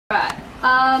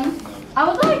I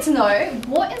would like to know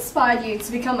what inspired you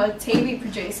to become a TV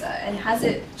producer, and has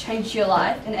it changed your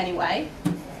life in any way?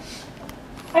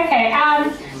 Okay,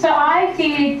 so I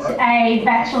did a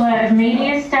Bachelor of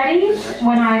Media Studies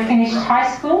when I finished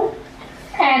high school,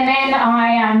 and then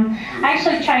I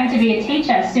actually trained to be a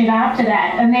teacher soon after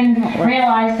that, and then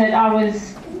realised that I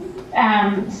was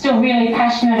still really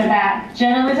passionate about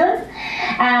journalism,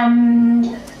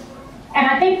 and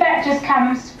I think that just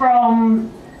comes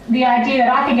from the idea that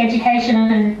I think education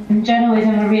and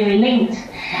journalism are really linked,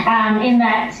 in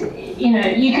that, you know,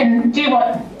 you can do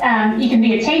what, you can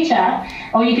be a teacher,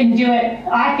 or you can do it,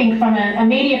 I think, from a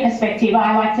media perspective.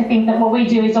 I like to think that what we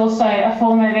do is also a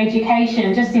form of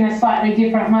education, just in a slightly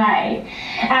different way.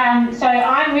 So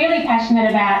I'm really passionate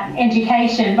about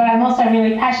education, but I'm also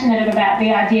really passionate about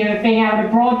the idea of being able to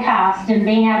broadcast and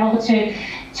being able to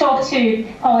talk to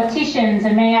politicians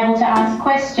and being able to ask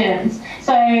questions.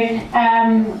 So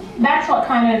that's what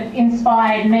kind of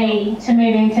inspired me to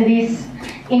move into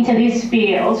this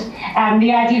field.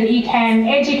 The idea that you can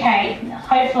educate,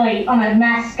 hopefully on a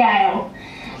mass scale,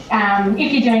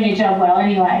 if you're doing your job well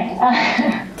anyway.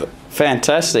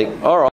 Fantastic. All right.